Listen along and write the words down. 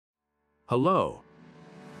Hello,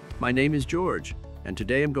 my name is George, and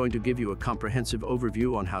today I'm going to give you a comprehensive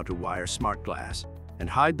overview on how to wire smart glass and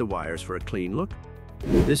hide the wires for a clean look.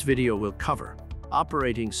 This video will cover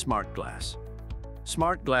operating smart glass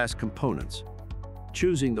components,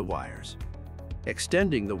 choosing the wires,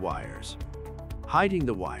 extending the wires, hiding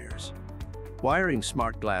the wires, wiring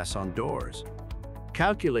smart glass on doors,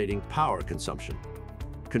 calculating power consumption,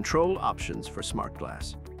 control options for smart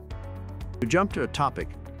glass. To jump to a topic,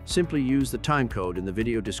 simply use the timecode in the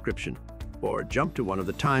video description or jump to one of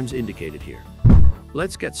the times indicated here.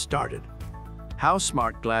 Let's get started. How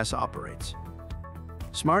smart glass operates.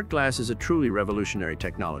 Smart glass is a truly revolutionary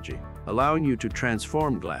technology, allowing you to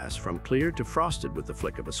transform glass from clear to frosted with the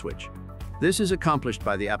flick of a switch. This is accomplished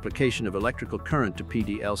by the application of electrical current to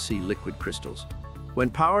PDLC liquid crystals. When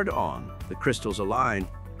powered on, the crystals align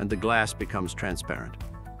and the glass becomes transparent.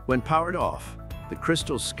 When powered off, the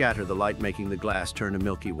crystals scatter the light, making the glass turn a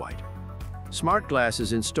milky white. Smart glass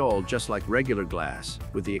is installed just like regular glass,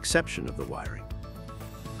 with the exception of the wiring.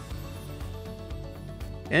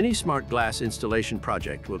 Any smart glass installation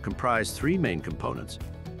project will comprise three main components: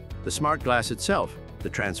 the smart glass itself, the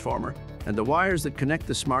transformer, and the wires that connect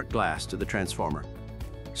the smart glass to the transformer.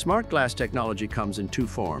 Smart glass technology comes in two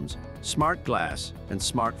forms: smart glass and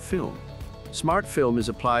smart film. Smart film is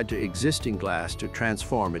applied to existing glass to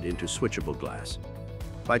transform it into switchable glass.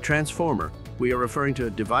 By transformer, we are referring to a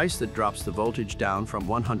device that drops the voltage down from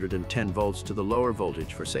 110 volts to the lower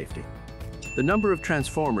voltage for safety. The number of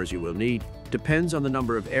transformers you will need depends on the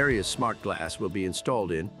number of areas smart glass will be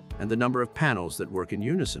installed in and the number of panels that work in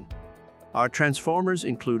unison. Our transformers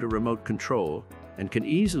include a remote control and can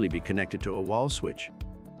easily be connected to a wall switch.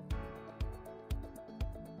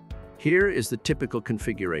 Here is the typical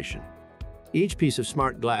configuration. Each piece of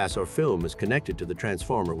smart glass or film is connected to the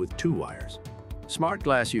transformer with two wires. Smart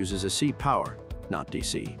glass uses AC power, not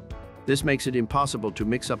DC. This makes it impossible to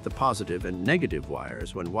mix up the positive and negative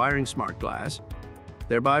wires when wiring smart glass,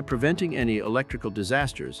 thereby preventing any electrical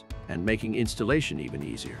disasters and making installation even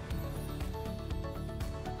easier.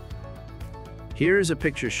 Here is a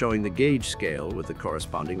picture showing the gauge scale with the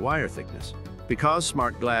corresponding wire thickness. Because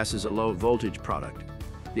smart glass is a low voltage product,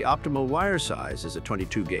 the optimal wire size is a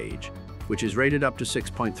 22 gauge, which is rated up to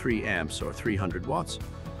 6.3 amps or 300 watts.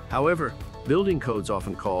 However, building codes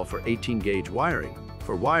often call for 18 gauge wiring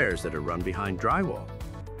for wires that are run behind drywall.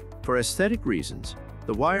 For aesthetic reasons,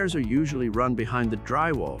 the wires are usually run behind the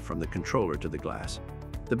drywall from the controller to the glass.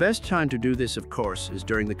 The best time to do this, of course, is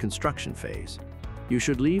during the construction phase. You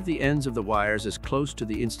should leave the ends of the wires as close to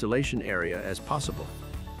the installation area as possible.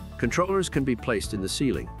 Controllers can be placed in the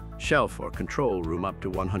ceiling, shelf, or control room up to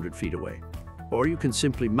 100 feet away, or you can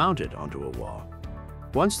simply mount it onto a wall.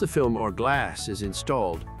 Once the film or glass is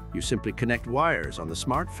installed, you simply connect wires on the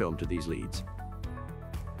smart film to these leads.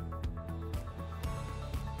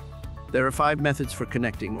 There are 5 methods for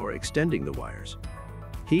connecting or extending the wires: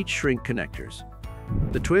 heat shrink connectors,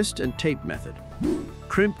 the twist and tape method,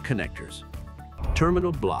 crimp connectors,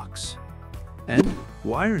 terminal blocks, and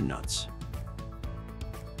wire nuts.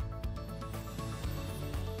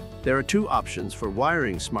 There are 2 options for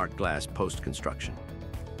wiring smart glass post-construction.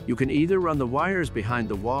 You can either run the wires behind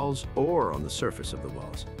the walls or on the surface of the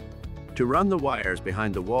walls. To run the wires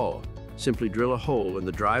behind the wall, simply drill a hole in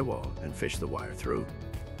the drywall and fish the wire through.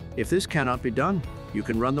 If this cannot be done, you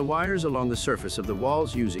can run the wires along the surface of the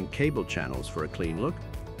walls using cable channels for a clean look.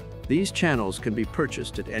 These channels can be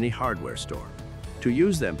purchased at any hardware store. To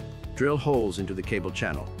use them, drill holes into the cable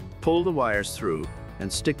channel, pull the wires through,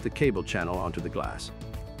 and stick the cable channel onto the glass.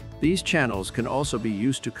 These channels can also be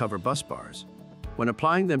used to cover bus bars. When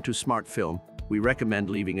applying them to smart film, we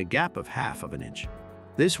recommend leaving a gap of ½ of an inch.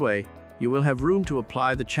 This way, you will have room to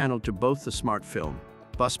apply the channel to both the smart film,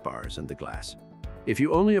 bus bars, and the glass. If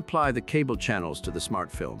you only apply the cable channels to the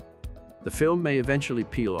smart film, the film may eventually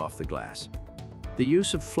peel off the glass. The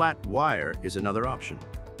use of flat wire is another option.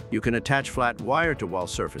 You can attach flat wire to wall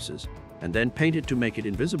surfaces and then paint it to make it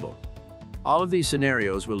invisible. All of these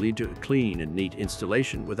scenarios will lead to a clean and neat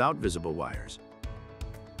installation without visible wires.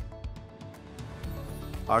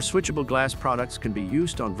 Our switchable glass products can be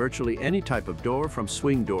used on virtually any type of door, from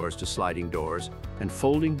swing doors to sliding doors and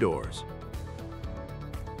folding doors.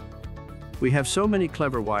 We have so many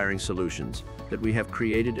clever wiring solutions that we have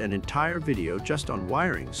created an entire video just on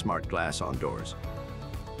wiring smart glass on doors.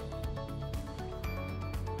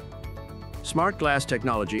 Smart glass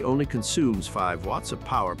technology only consumes 5 watts of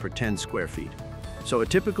power per 10 square feet, so a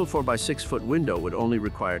typical 4x6 foot window would only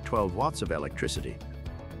require 12 watts of electricity,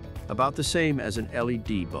 about the same as an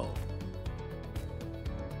LED bulb.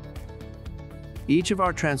 Each of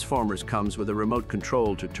our transformers comes with a remote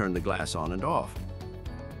control to turn the glass on and off.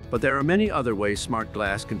 But there are many other ways smart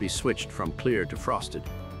glass can be switched from clear to frosted,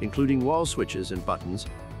 including wall switches and buttons,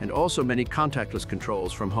 and also many contactless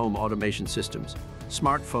controls from home automation systems,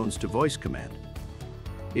 smartphones to voice command.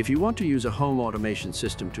 If you want to use a home automation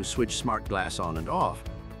system to switch smart glass on and off,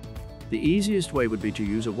 the easiest way would be to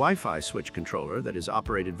use a Wi-Fi switch controller that is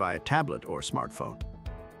operated via tablet or smartphone.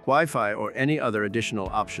 Wi-Fi or any other additional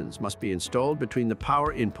options must be installed between the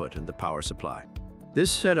power input and the power supply. This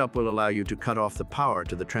setup will allow you to cut off the power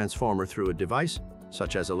to the transformer through a device,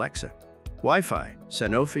 such as Alexa, Wi-Fi,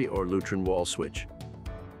 Sanofi or Lutron wall switch.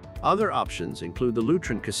 Other options include the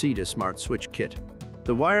Lutron Casita Smart Switch Kit,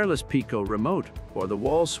 the wireless Pico remote, or the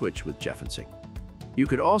wall switch with Jefferson. You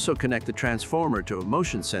could also connect the transformer to a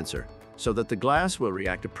motion sensor so that the glass will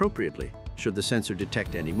react appropriately should the sensor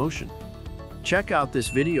detect any motion. Check out this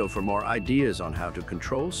video for more ideas on how to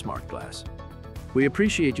control smart glass. We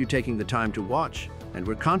appreciate you taking the time to watch, and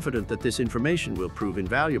we're confident that this information will prove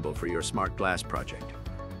invaluable for your smart glass project.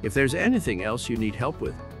 If there's anything else you need help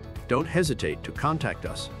with, don't hesitate to contact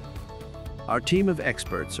us. Our team of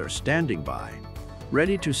experts are standing by,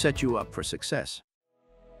 ready to set you up for success.